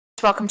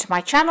Welcome to my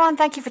channel and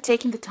thank you for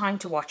taking the time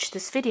to watch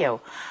this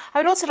video. I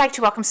would also like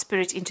to welcome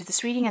Spirit into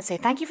this reading and say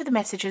thank you for the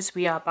messages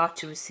we are about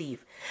to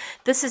receive.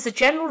 This is a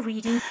general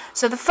reading.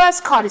 So the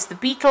first card is the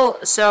beetle,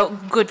 so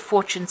good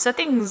fortune. So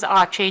things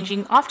are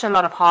changing after a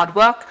lot of hard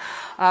work.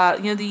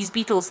 These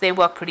beetles, they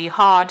work pretty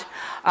hard,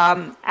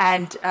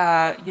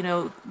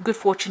 good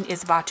fortune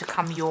is about to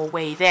come your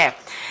way there.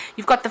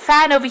 You've got the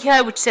fan over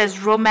here which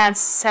says romance,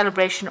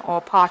 celebration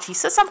or party.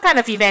 So some kind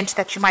of event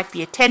that you might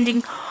be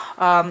attending,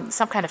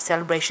 some kind of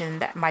celebration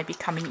that might be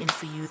coming in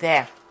for you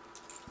there.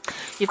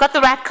 You've got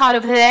the rat card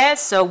over there,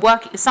 so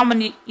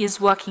someone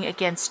is working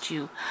against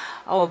you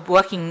or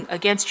working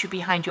against you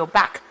behind your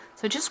back.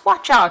 So just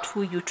watch out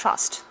who you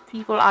trust.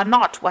 People are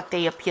not what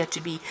they appear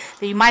to be.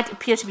 They might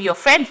appear to be your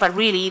friend, but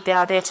really they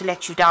are there to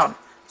let you down.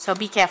 So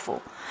be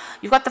careful.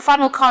 You've got the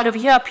funnel card over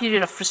here, a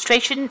period of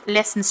frustration,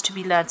 lessons to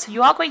be learned. So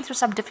you are going through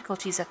some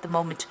difficulties at the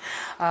moment,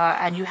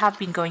 and you have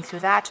been going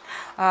through that,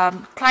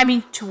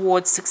 climbing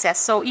towards success.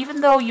 So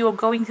even though you're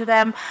going through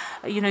them,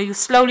 you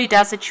slowly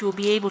does it, you will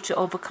be able to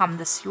overcome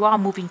this. You are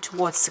moving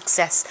towards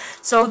success.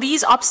 So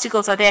these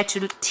obstacles are there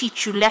to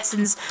teach you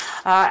lessons,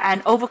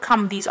 and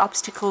overcome these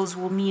obstacles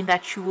will mean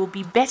that you will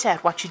be better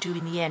at what you do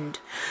in the end.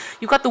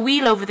 You've got the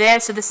wheel over there,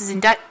 so this is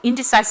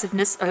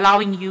indecisiveness,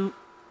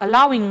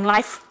 allowing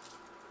life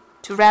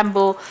to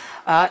ramble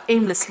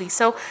aimlessly.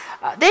 So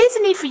there is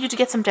a need for you to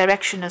get some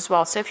direction as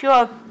well. So if you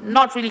are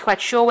not really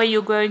quite sure where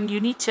you're going, you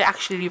need to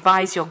actually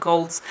revise your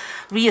goals,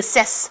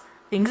 reassess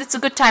things. It's a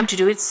good time to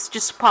do it. It's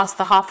just past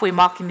the halfway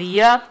mark in the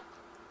year.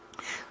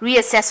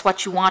 Reassess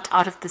what you want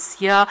out of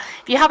this year.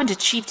 If you haven't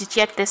achieved it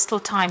yet, there's still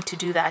time to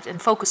do that and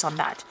focus on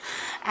that.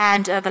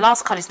 And the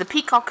last card is the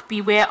peacock,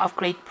 beware of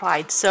great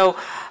pride. So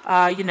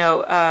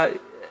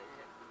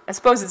I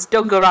suppose it's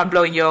don't go around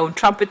blowing your own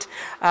trumpet.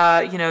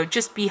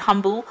 Just be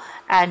humble,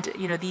 and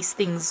these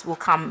things will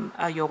come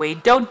your way.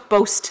 Don't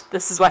boast.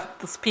 This is what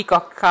this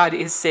peacock card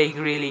is saying,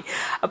 really.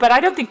 But I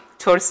don't think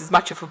Taurus is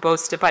much of a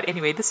boaster. But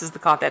anyway, this is the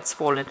card that's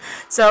fallen.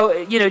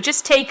 So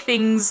just take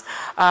things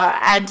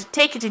and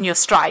take it in your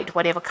stride,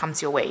 whatever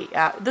comes your way.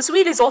 This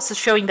wheel is also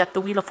showing that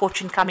the wheel of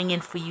fortune coming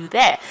in for you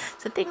there.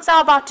 So things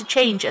are about to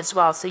change as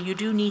well. So you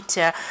do need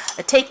to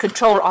take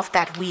control of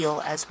that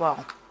wheel as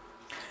well.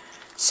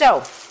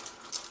 So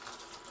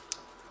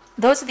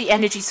those are the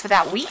energies for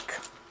that week.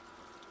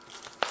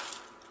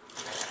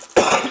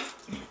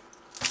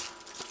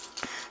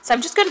 So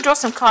I'm just going to draw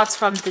some cards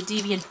from the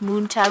Deviant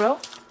Moon Tarot.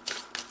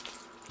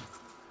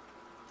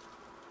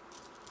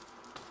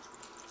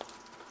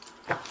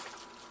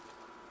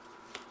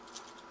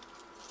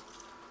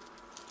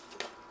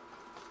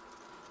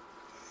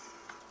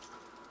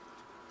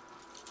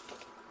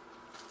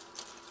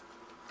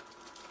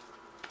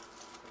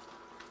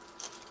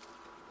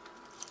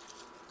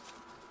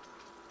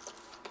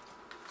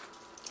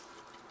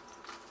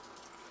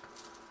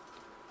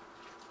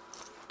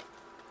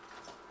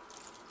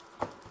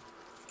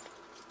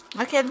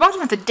 Okay, at the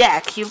bottom of the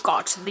deck, you've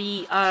got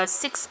the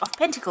Six of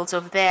Pentacles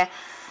over there,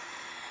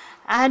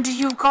 and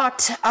you've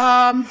got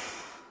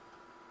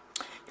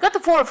the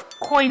Four of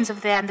Coins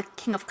over there and the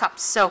King of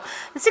Cups. So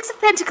the Six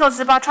of Pentacles is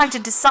about trying to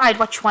decide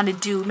what you want to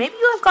do. Maybe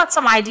you have got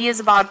some ideas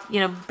about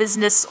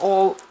business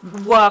or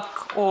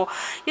work, or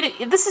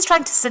this is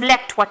trying to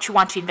select what you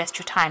want to invest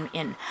your time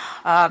in,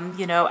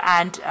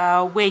 and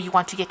where you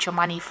want to get your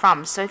money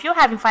from. So if you're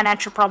having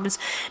financial problems,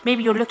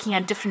 maybe you're looking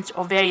at different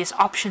or various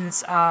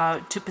options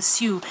to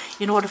pursue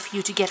in order for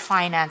you to get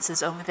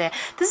finances over there.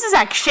 This is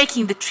like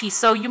shaking the tree.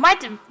 So you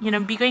might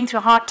be going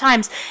through hard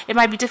times. It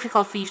might be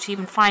difficult for you to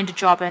even find a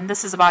job, and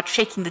this is about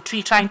shaking the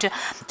tree, trying to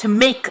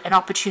make an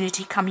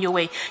opportunity come your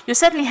way. You're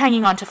certainly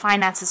hanging on to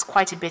finances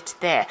quite a bit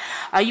there.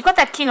 You've got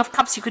that King of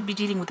Cups. You could be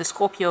dealing with a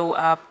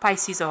Scorpio,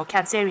 Pisces or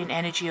Cancerian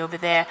energy over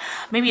there.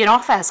 Maybe an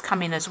offer has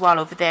come in as well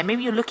over there.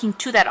 Maybe you're looking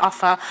to that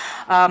offer,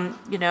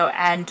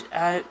 and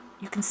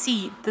you can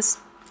see this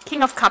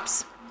King of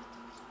Cups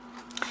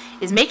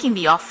is making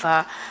the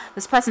offer.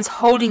 This person's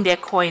holding their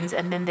coins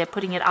and then they're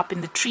putting it up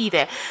in the tree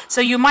there.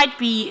 So you might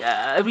be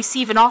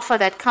receive an offer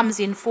that comes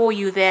in for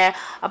you there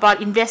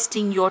about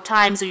investing your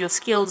times or your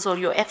skills or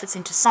your efforts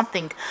into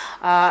something,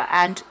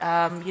 and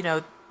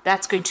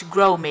that's going to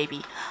grow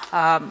maybe.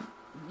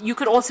 You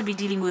could also be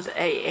dealing with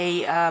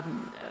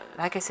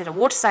like I said, a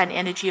water sign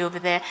energy over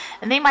there,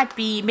 and they might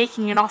be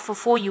making an offer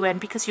for you, and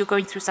because you're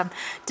going through some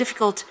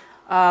difficult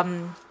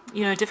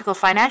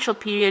financial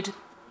period,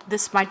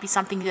 this might be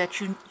something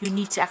that you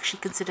need to actually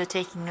consider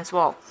taking as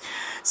well.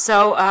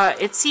 So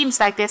it seems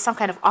like there's some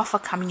kind of offer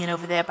coming in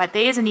over there, but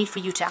there is a need for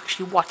you to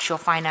actually watch your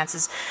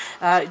finances.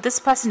 This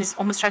person is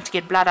almost trying to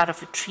get blood out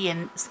of a tree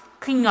and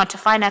clinging on to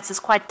finances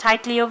quite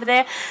tightly over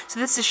there. So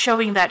this is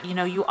showing that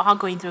you are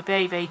going through a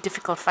very, very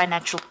difficult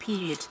financial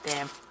period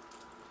there.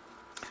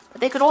 But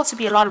there could also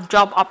be a lot of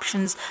job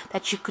options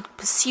that you could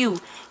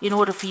pursue in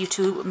order for you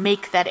to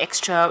make that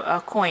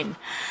extra coin.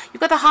 You've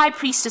got the High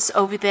Priestess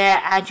over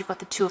there, and you've got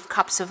the Two of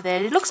Cups over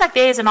there. It looks like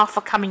there is an offer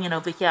coming in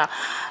over here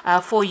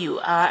for you,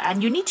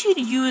 and you need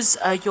to use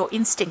your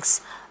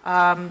instincts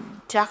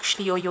to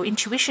actually, or your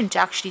intuition to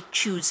actually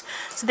choose.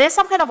 So there's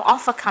some kind of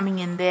offer coming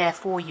in there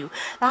for you.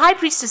 The High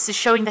Priestess is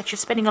showing that you're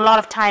spending a lot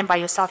of time by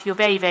yourself. You're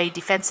very, very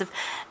defensive,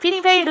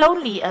 feeling very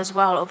lonely as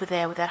well over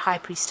there with that High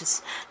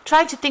Priestess.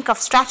 Trying to think of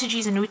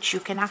strategies in which you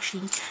can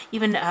actually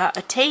even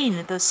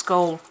attain this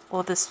goal,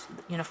 or this,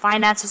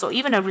 finances, or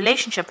even a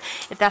relationship,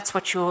 if that's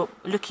what you're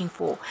looking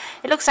for.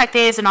 It looks like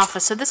there's an offer.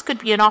 So this could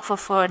be an offer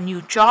for a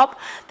new job.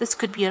 This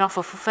could be an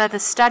offer for further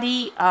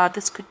study.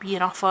 This could be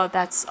an offer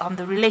that's on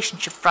the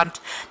relationship front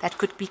that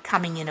could be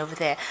coming in over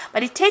there.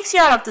 But it takes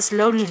you out of this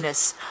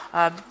loneliness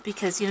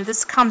because,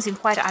 this comes in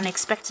quite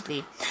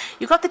unexpectedly.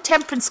 You've got the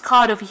Temperance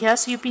card over here.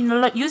 So you've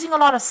been using a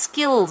lot of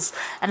skills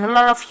and a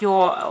lot of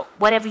your,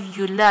 whatever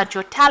you learned,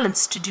 your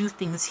talents to do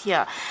things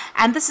here.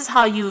 And this is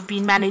how you've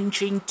been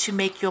managing to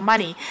make your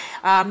money.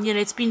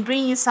 It's been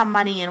bringing you some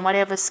money, and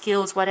whatever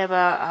skills,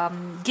 whatever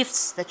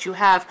gifts that you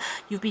have,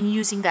 you've been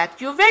using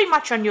that. You're very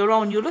much on your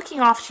own. You're looking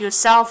after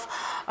yourself,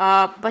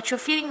 but you're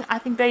feeling, I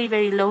think, very,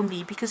 very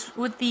lonely, because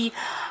with the,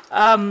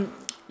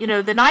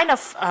 the Nine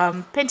of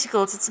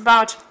Pentacles, it's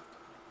about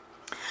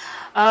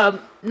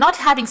not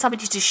having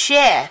somebody to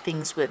share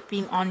things with,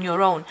 being on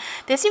your own.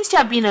 There seems to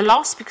have been a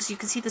loss, because you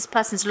can see this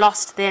person's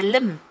lost their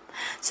limb.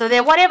 So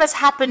there, whatever's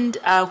happened,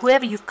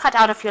 whoever you've cut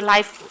out of your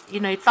life,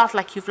 it felt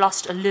like you've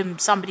lost a limb,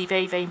 somebody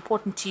very, very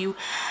important to you,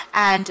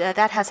 and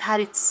that has had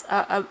its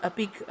a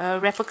big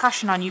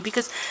repercussion on you,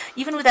 because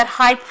even with that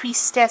High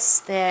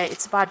Priestess there,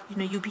 it's about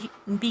you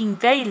being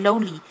very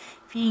lonely,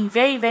 feeling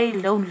very, very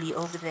lonely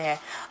over there,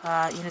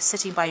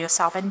 sitting by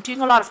yourself and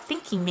doing a lot of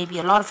thinking, maybe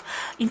a lot of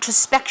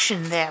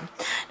introspection there.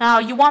 Now,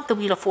 you want the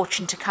Wheel of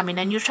Fortune to come in,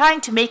 and you're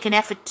trying to make an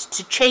effort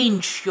to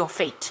change your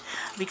fate,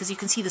 because you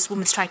can see this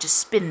woman's trying to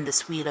spin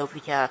this wheel over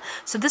here.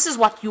 So this is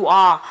what you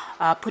are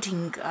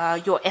putting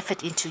your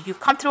effort into. You've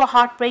come through a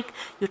heartbreak.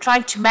 You're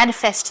trying to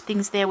manifest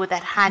things there with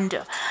that hand,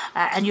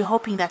 and you're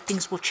hoping that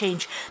things will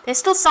change. There's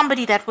still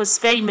somebody that was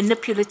very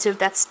manipulative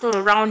that's still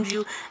around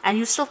you, and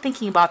you're still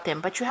thinking about them,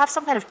 but you have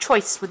some kind of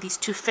choice with these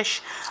two fish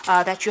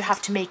that you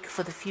have to make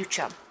for the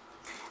future.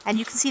 And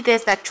you can see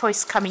there's that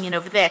choice coming in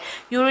over there.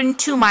 You're in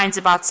two minds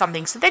about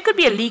something. So there could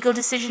be a legal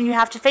decision you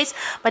have to face,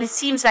 but it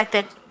seems like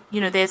that,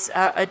 there's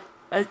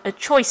a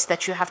choice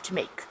that you have to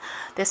make.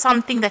 There's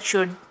something that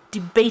you're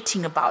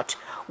debating about,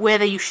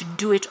 whether you should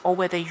do it or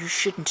whether you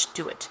shouldn't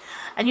do it.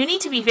 And you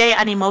need to be very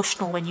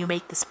unemotional when you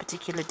make this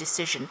particular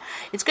decision.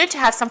 It's going to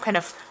have some kind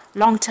of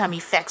long-term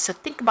effects. So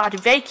think about it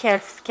very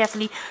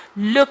carefully.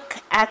 Look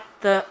at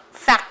the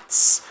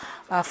facts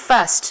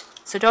first.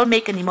 So don't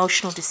make an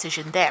emotional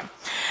decision there.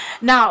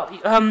 Now,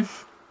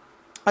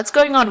 what's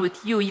going on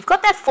with you? You've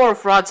got that Four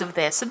of Rods over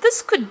there. So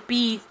this could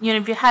be,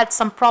 if you had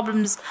some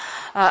problems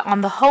on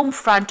the home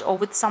front or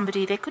with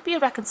somebody, there could be a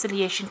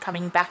reconciliation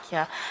coming back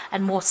here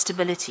and more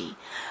stability.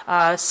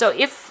 So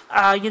if,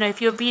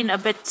 if you've been a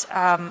bit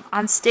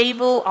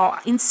unstable or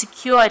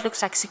insecure, it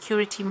looks like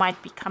security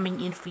might be coming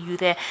in for you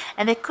there.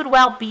 And there could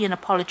well be an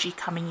apology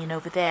coming in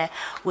over there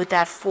with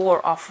that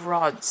Four of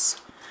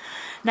Rods.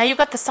 Now you've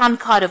got the Sun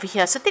card over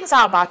here, so things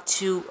are about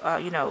to,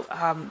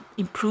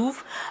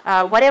 improve.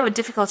 Whatever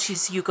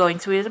difficulties you're going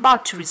through is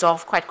about to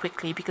resolve quite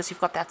quickly, because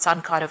you've got that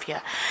Sun card over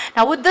here.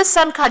 Now with this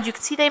Sun card, you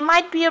can see there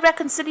might be a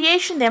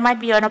reconciliation, there might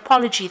be an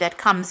apology that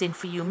comes in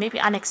for you, maybe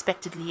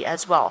unexpectedly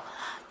as well.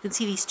 You can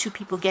see these two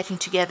people getting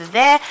together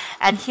there,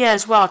 and here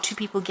as well, two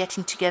people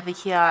getting together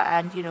here,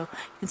 and you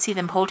can see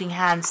them holding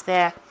hands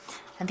there.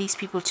 And these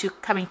people two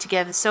coming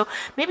together. So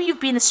maybe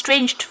you've been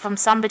estranged from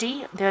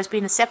somebody. There's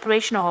been a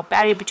separation or a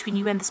barrier between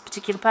you and this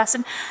particular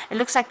person. It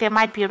looks like there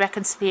might be a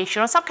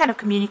reconciliation or some kind of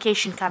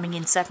communication coming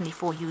in certainly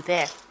for you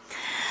there.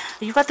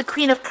 You've got the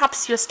Queen of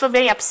Cups. You're still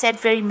very upset,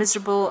 very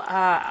miserable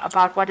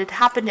about what had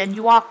happened, and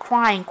you are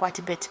crying quite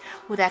a bit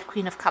with that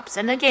Queen of Cups.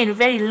 And again,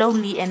 very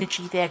lonely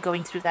energy there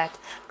going through that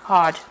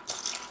card.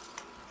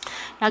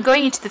 Now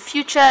going into the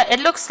future, it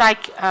looks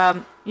like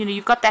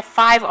you've got that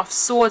Five of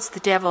Swords,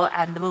 the Devil,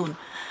 and the Moon.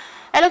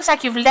 It looks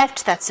like you've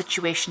left that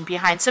situation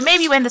behind. So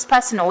maybe when this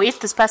person, or if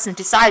this person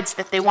decides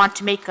that they want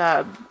to make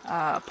a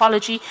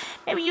apology,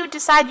 maybe you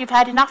decide you've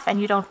had enough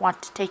and you don't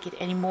want to take it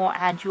anymore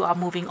and you are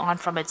moving on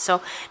from it.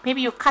 So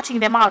maybe you're cutting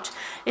them out.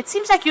 It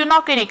seems like you're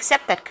not going to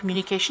accept that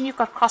communication. You've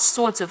got crossed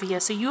swords over here.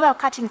 So you are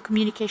cutting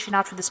communication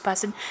out with this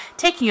person,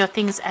 taking your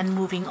things and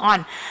moving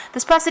on.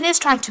 This person is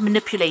trying to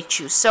manipulate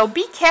you. So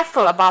be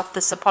careful about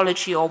this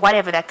apology or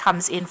whatever that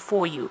comes in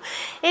for you.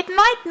 It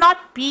might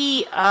not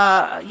be,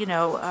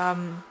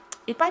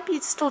 it might be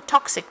still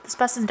toxic. This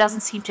person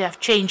doesn't seem to have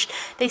changed.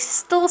 They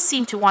still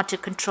seem to want to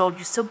control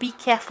you. So be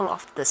careful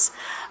of this.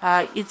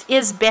 It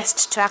is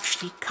best to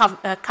actually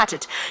cut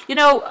it.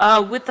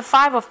 With the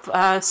Five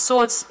of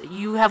Swords,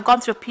 you have gone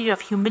through a period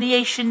of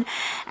humiliation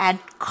and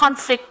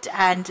conflict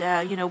and,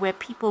 where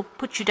people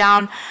put you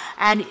down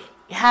and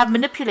have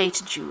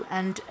manipulated you,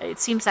 and it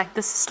seems like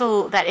this is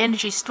still, that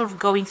energy is still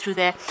going through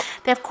there.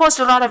 They've caused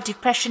a lot of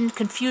depression,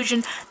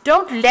 confusion.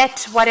 Don't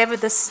let whatever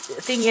this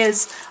thing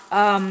is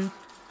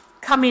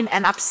come in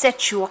and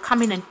upset you or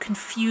come in and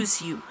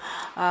confuse you.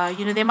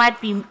 They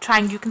might be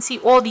trying, you can see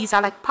all these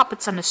are like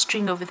puppets on a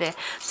string over there.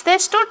 So they're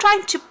still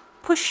trying to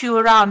push you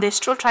around. They're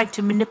still trying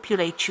to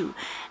manipulate you,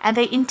 and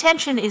their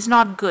intention is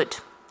not good.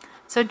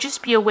 So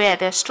just be aware,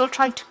 they're still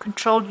trying to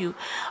control you.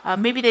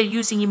 Maybe they're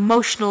using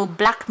emotional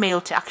blackmail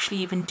to actually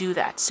even do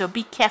that. So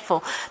be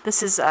careful.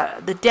 This is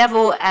the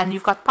devil, and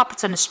you've got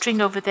puppets on a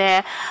string over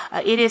there.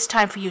 It is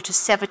time for you to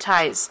sever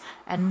ties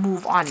and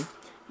move on.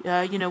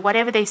 You know,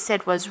 whatever they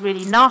said was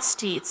really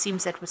nasty. It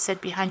seems that was said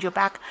behind your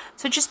back.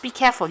 So just be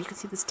careful. You can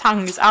see this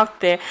tongue is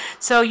out there.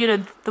 So, you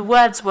know, the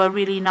words were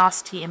really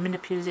nasty and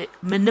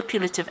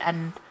manipulative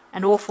and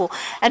awful.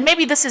 And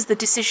maybe this is the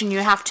decision you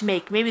have to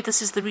make. Maybe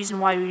this is the reason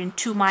why you're in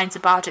two minds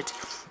about it.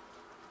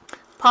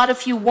 Part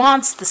of you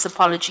wants this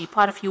apology,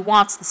 part of you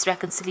wants this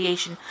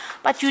reconciliation,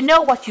 but you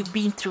know what you've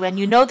been through and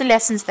you know the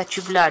lessons that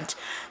you've learned.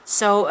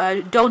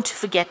 So don't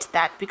forget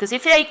that, because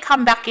if they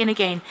come back in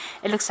again,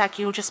 it looks like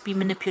you'll just be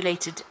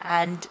manipulated,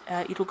 and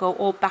it'll go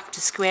all back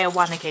to square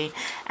one again.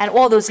 And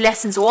all those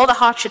lessons, all the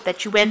hardship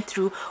that you went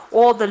through,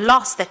 all the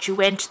loss that you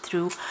went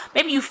through,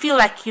 maybe you feel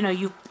like, you know,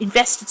 you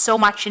invested so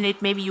much in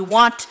it, maybe you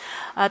want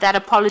that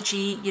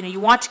apology, you know, you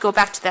want to go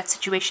back to that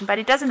situation, but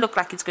it doesn't look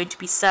like it's going to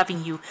be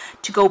serving you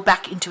to go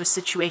back into a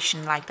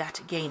situation like that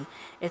again.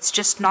 It's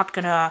just not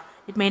gonna,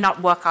 it may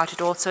not work out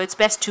at all. So it's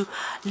best to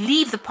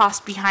leave the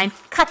past behind,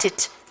 cut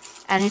it,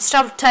 and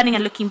instead of turning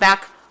and looking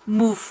back,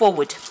 move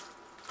forward.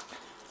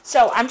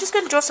 So I'm just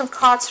going to draw some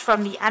cards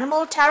from the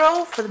Animal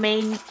Tarot for the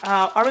main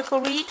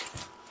oracle read.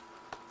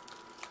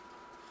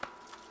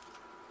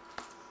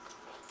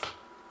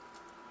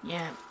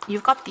 Yeah,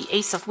 you've got the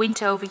Ace of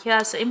Winter over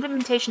here. So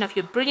implementation of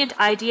your brilliant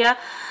idea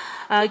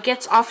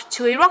gets off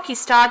to a rocky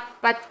start,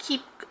 but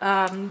keep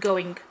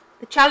going.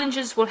 The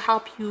challenges will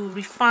help you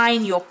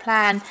refine your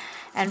plan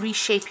and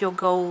reshape your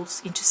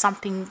goals into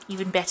something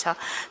even better.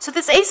 So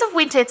this Ace of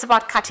Winter, it's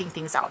about cutting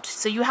things out.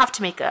 So you have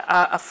to make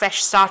a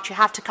fresh start. You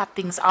have to cut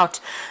things out.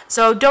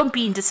 So don't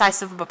be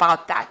indecisive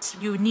about that.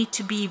 You need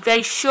to be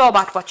very sure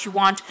about what you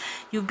want.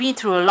 You've been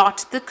through a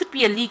lot. There could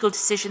be a legal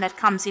decision that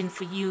comes in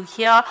for you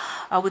here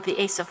with the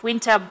Ace of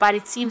Winter, but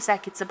it seems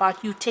like it's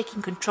about you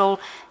taking control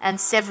and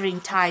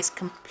severing ties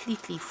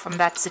completely from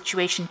that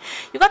situation.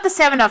 You've got the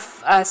Seven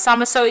of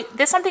Summer, so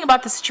there's something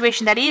about the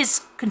situation that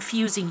is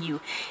confusing you.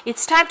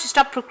 It's time to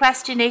stop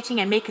procrastinating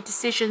and make a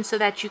decision so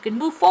that you can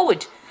move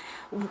forward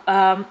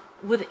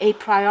with a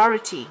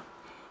priority.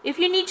 If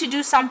you need to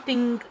do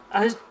something,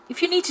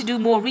 if you need to do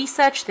more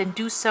research, then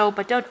do so,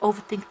 but don't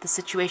overthink the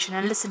situation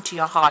and listen to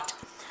your heart.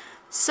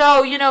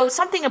 So, you know,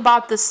 something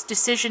about this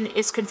decision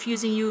is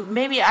confusing you.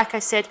 Maybe, like I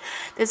said,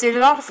 there's a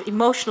lot of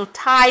emotional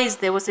ties.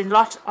 There was a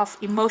lot of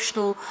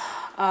emotional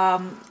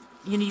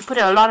you know, you put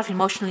a lot of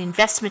emotional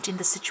investment in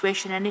the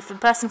situation, and if a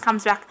person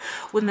comes back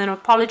with an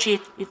apology,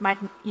 it might,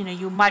 you know,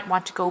 you might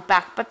want to go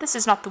back, but this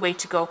is not the way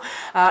to go.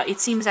 It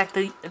seems like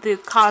the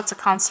cards are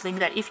counseling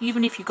that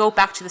even if you go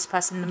back to this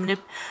person,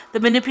 the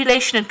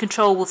manipulation and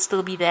control will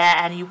still be there,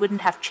 and you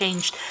wouldn't have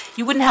changed,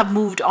 you wouldn't have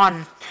moved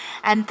on.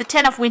 And the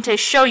Ten of Winter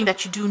is showing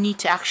that you do need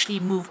to actually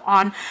move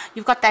on.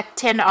 You've got that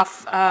Ten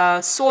of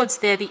Swords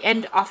there, the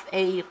end of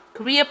a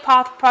career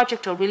path,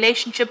 project, or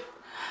relationship.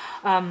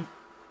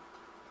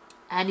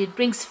 And it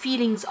brings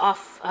feelings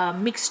of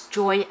mixed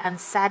joy and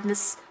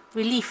sadness,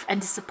 relief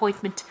and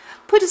disappointment.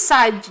 Put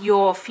aside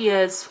your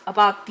fears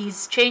about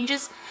these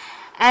changes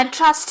and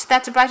trust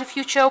that a brighter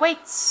future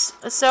awaits.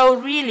 So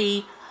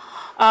really,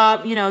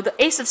 you know, the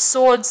Ace of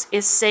Swords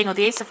is saying, or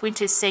the Ace of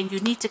Winter is saying, you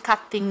need to cut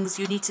things.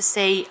 You need to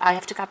say, I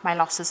have to cut my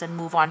losses and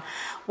move on.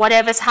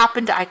 Whatever's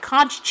happened, I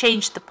can't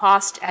change the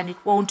past, and it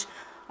won't,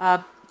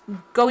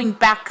 going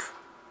back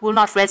will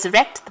not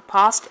resurrect the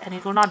past, and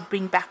it will not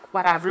bring back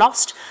what I've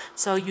lost.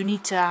 So you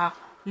need to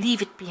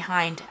leave it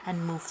behind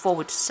and move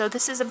forward. So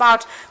this is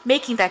about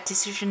making that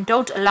decision.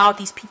 Don't allow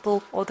these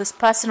people or this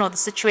person or the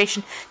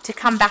situation to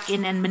come back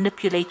in and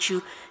manipulate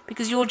you,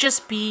 because you'll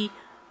just be,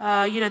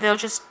 you know, they'll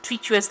just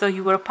treat you as though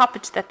you were a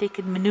puppet that they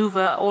can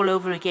maneuver all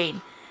over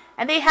again.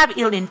 And they have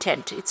ill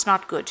intent. It's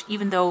not good.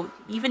 Even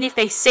if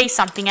they say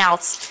something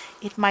else,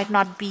 it might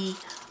not be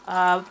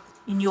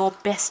in your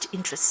best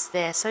interests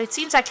there. So it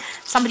seems like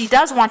somebody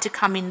does want to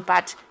come in,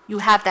 but you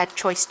have that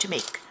choice to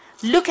make.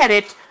 Look at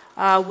it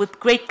with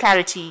great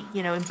clarity,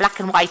 you know, in black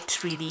and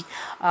white, really.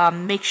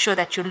 Make sure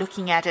that you're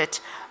looking at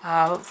it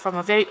from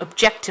a very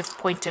objective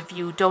point of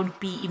view. Don't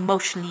be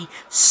emotionally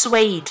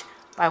swayed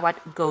by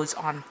what goes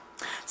on.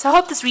 So I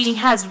hope this reading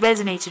has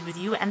resonated with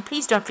you, and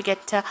please don't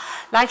forget to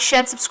like, share,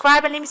 and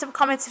subscribe, and leave me some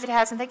comments if it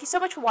has. And thank you so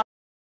much for watching.